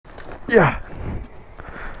Yeah.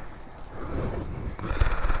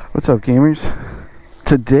 What's up, gamers?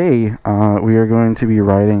 Today we are going to be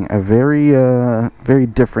riding a very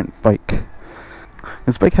different bike.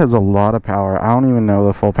 This bike has a lot of power. I don't even know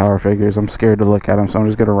the full power figures. I'm scared to look at them, so I'm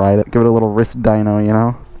just gonna ride it, give it a little wrist dyno, you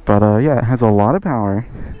know. But yeah, it has a lot of power.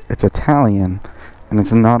 It's Italian, and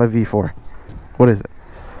it's not a V4. What is it?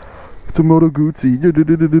 It's a Moto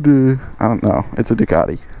Guzzi. I don't know. It's a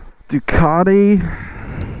Ducati. Ducati.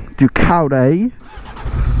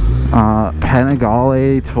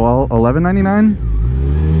 Panigale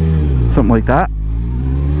 11.99, something like that.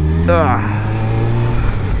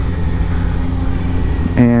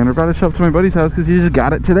 And we're about to show up to my buddy's house because he just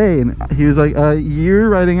got it today, and he was like,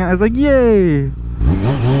 "You're riding it?" I was like, "Yay!"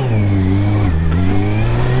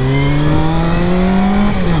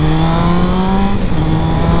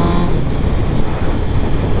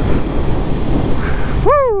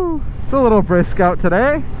 Woo! It's a little brisk out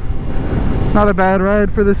today. Not a bad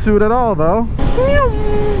ride for the suit at all, though.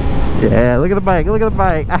 Yeah, look at the bike, look at the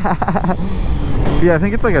bike. Yeah, I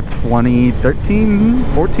think it's like a 2013,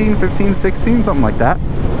 14, 15, 16, something like that.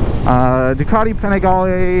 Ducati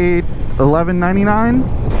Panigale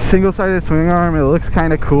 11.99. Single-sided swing arm. It looks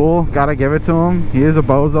kind of cool. Gotta give it to him. He is a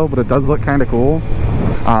bozo, but it does look kind of cool.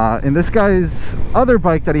 And this guy's other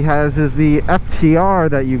bike that he has is the FTR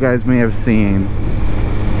that you guys may have seen.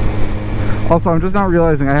 Also, I'm just not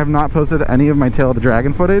realizing I have not posted any of my Tail of the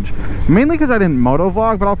Dragon footage, mainly because I didn't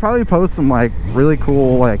motovlog, but I'll probably post some like really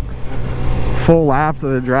cool like full laps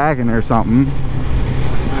of the Dragon or something.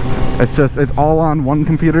 It's all on one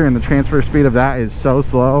computer, and the transfer speed of that is so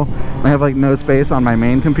slow. I have like no space on my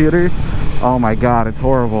main computer. Oh my god, it's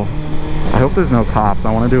horrible. I hope there's no cops.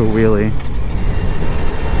 I want to do a wheelie.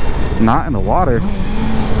 Not in the water.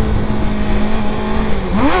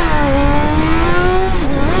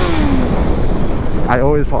 I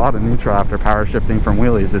always fall out of neutral after power shifting from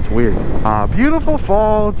wheelies. It's weird. Beautiful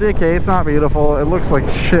fall. JK, it's not beautiful. It looks like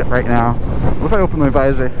shit right now. What if I open my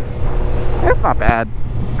visor? It's not bad.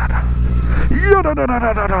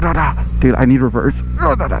 Dude, I need reverse.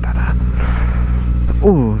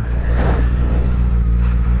 Ooh.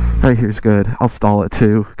 Right here's good. I'll stall it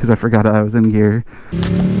too, because I forgot I was in gear.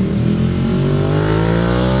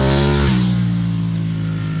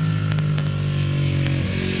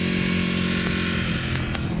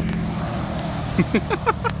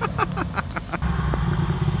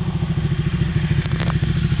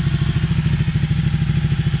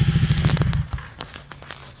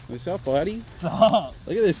 What's up, buddy? What's up?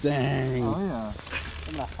 Look at this thing. Oh yeah.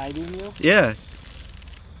 I'm not hiding you? Yeah.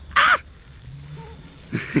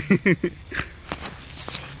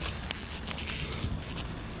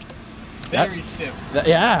 Very stiff.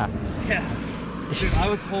 Yeah. Yeah. Dude, I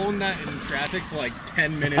was holding that in traffic for like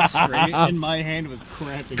 10 minutes straight, and my hand was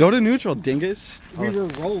cramping. Go to neutral, dingus. We were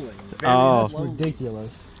rolling. That's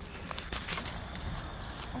ridiculous.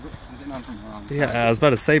 I'm getting on from the wrong side. Yeah, I was about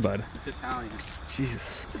to say, bud. It's Italian.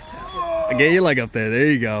 Jesus. I get your leg up there.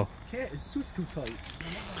 There you go. Can't, his suit's too tight.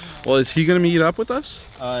 Well, is he gonna meet up with us?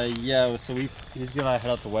 Yeah. So he's gonna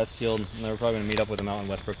head out to Westfield, and then we're probably gonna meet up with him out in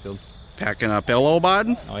West Brookfield. Packing a pillow,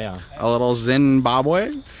 bud? Oh yeah. A little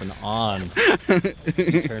Zimbabwe? An on.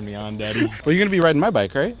 Turn me on, daddy. Well, you're gonna be riding my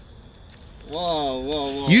bike, right?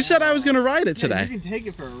 Whoa. You said I was gonna ride it today. Yeah, you can take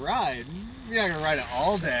it for a ride. You're not gonna ride it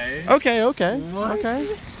all day. Okay. What?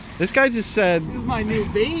 Okay. This guy just said... This is my new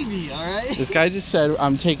baby, alright? This guy just said,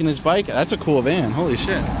 I'm taking his bike. That's a cool van. Holy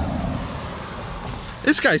shit.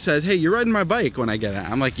 This guy says, hey, you're riding my bike when I get it.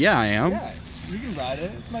 I'm like, yeah, I am. Yeah, you can ride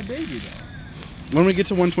it. It's my baby, though. When we get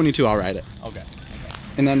to 122, I'll ride it. Okay.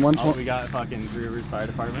 And then Oh, we got fucking Three Rivers Fire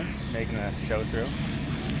Department making a show through.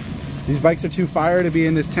 These bikes are too fire to be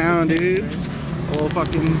in this town, dude. A little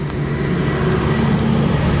fucking...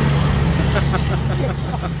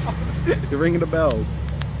 You're ringing the bells.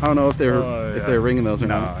 I don't know if they're if they're ringing those or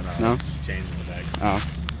not. No. Just changing the bag. Oh.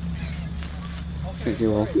 Thank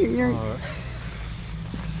you all.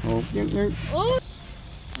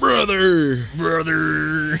 Brother.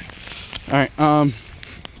 All right.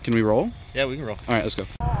 Can we roll? Yeah, we can roll. All right, let's go.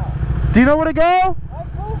 Do you know where to go?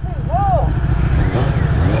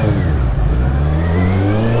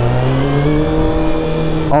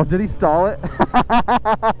 Oh, did he stall it?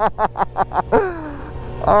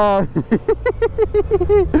 Oh,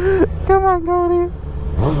 come on, Cody.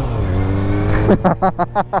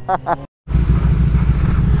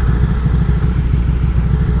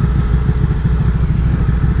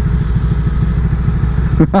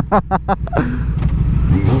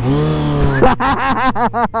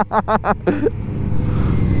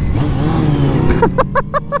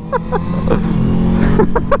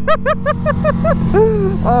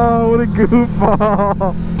 Oh, what a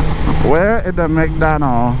goofball. Where is the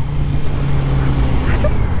McDonald's?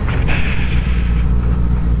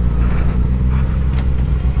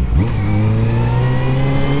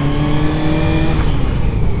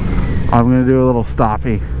 I'm gonna do a little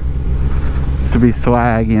stoppy just to be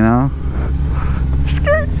swag, you know.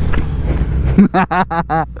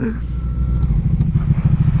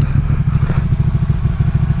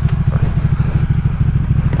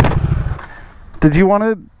 Did you want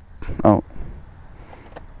to? Oh.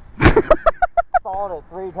 Stalled it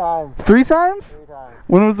 3 times. 3 times? 3 times.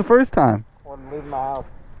 When was the first time? When leaving my house.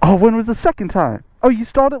 Oh, when was the second time? Oh, you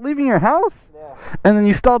stalled it leaving your house? Yeah. And then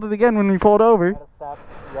you stalled it again when we pulled over. I had to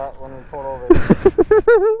stop when we pulled over.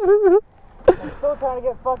 I'm still trying to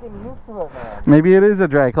get fucking used to it, man. Maybe it is a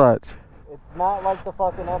dry clutch. It's not like the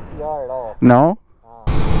fucking FTR at all. No?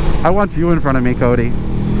 I want you in front of me, Cody.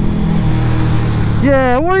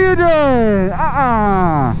 Yeah, what are you doing?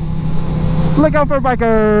 Look out for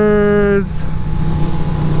bikers.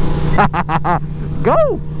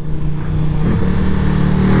 Go.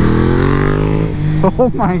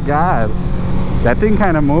 Oh my god. That thing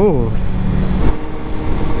kind of moves.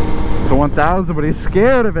 It's a 1000, but he's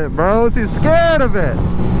scared of it, bros. He's scared of it.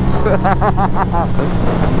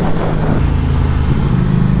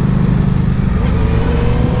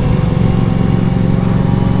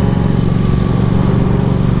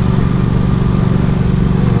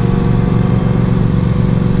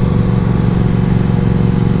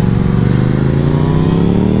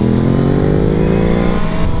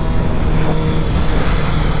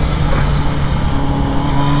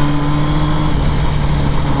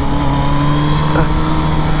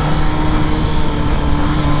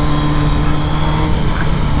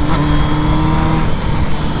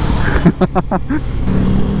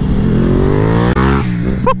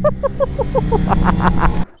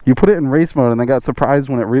 You put it in race mode and then got surprised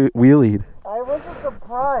when it wheelied. I wasn't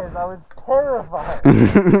surprised. I was terrified.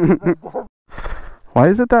 Why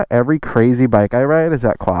is it that every crazy bike I ride is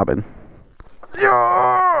at Quabbin?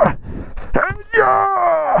 Yeah!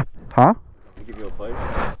 Yeah! Huh? I'll give you a plate.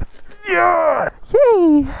 Yeah!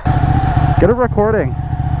 Yay! Get a recording.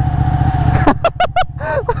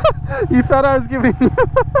 You thought I was giving you...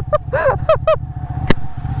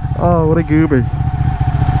 Oh, what a goober.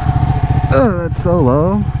 Oh, that's so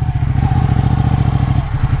low.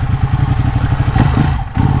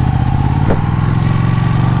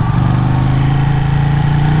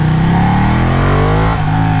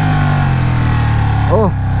 Oh,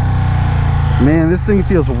 man, this thing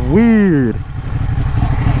feels weird.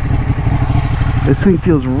 This thing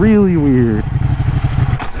feels really weird.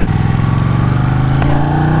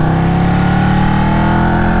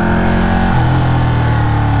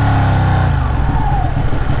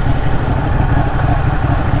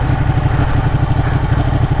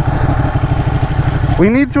 We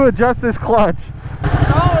need to adjust this clutch.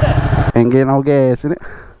 Ain't getting no gas in it.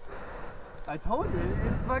 I told you,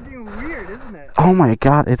 it's fucking weird, isn't it? Oh my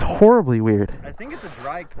god, it's horribly weird. I think it's a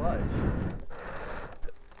dry clutch.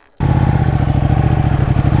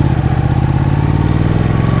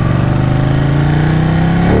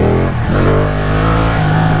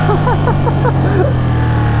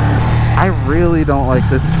 I really don't like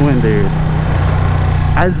this twin, dude.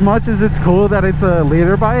 As much as it's cool that it's a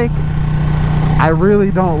leader bike, I really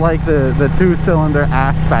don't like the 2-cylinder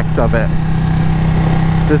aspect of it.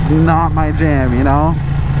 Just not my jam, you know?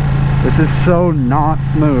 This is so not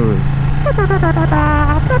smooth.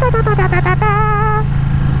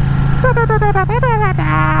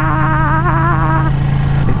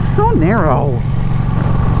 It's so narrow.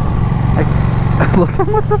 Look how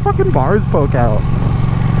much the fucking bars poke out.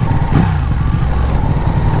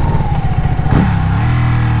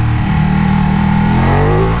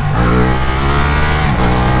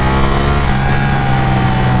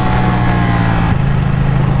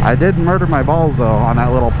 I did murder my balls though on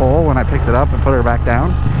that little pole when I picked it up and put her back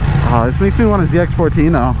down. Oh, this makes me want a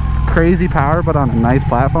ZX14 though. Crazy power, but on a nice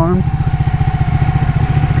platform.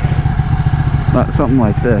 Not something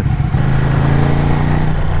like this.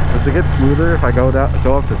 Does it get smoother if I go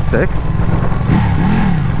up to 6?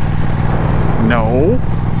 No.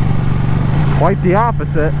 Quite the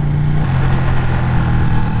opposite.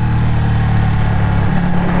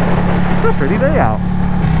 What a pretty day out.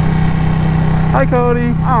 Hi,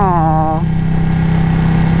 Cody. Aww.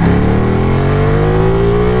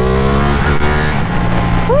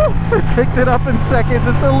 Woo! I picked it up in seconds.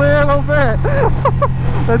 It's a little bit.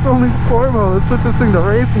 That's only sport mode. Let's switch this thing to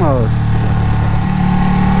race mode.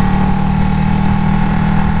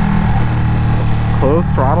 close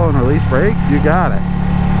throttle and release brakes, you got it.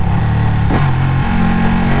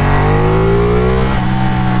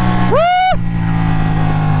 Woo!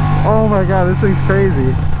 Oh my god, this thing's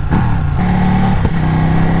crazy.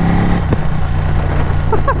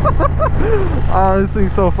 Oh, this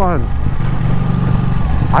thing's so fun.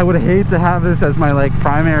 I would hate to have this as my like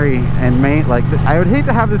primary and main, like I would hate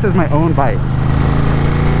to have this as my own bike,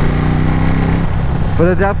 but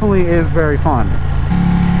it definitely is very fun.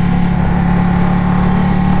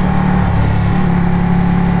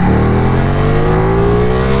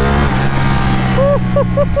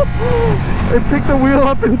 It picked the wheel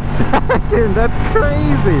up in second. That's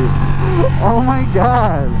crazy. Oh my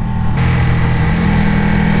god.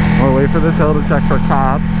 We'll wait for this hill to check for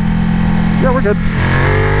cops. Yeah, we're good.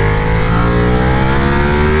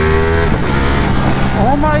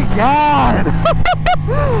 Oh my god!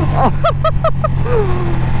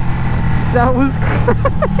 That was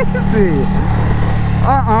crazy!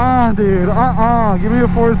 Dude. Give me a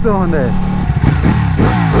 4-cylinder.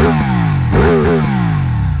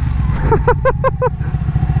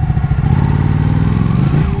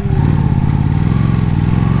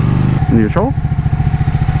 Neutral?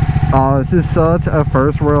 Oh, this is such a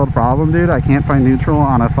first world problem, dude. I can't find neutral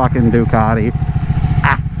on a fucking Ducati.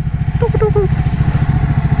 Ah.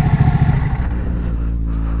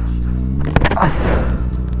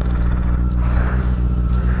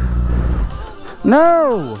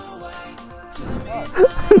 No!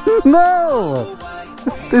 No!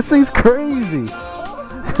 This thing's crazy.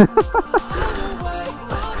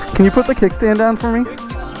 Can you put the kickstand down for me?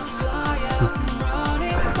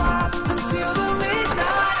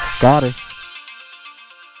 Got it.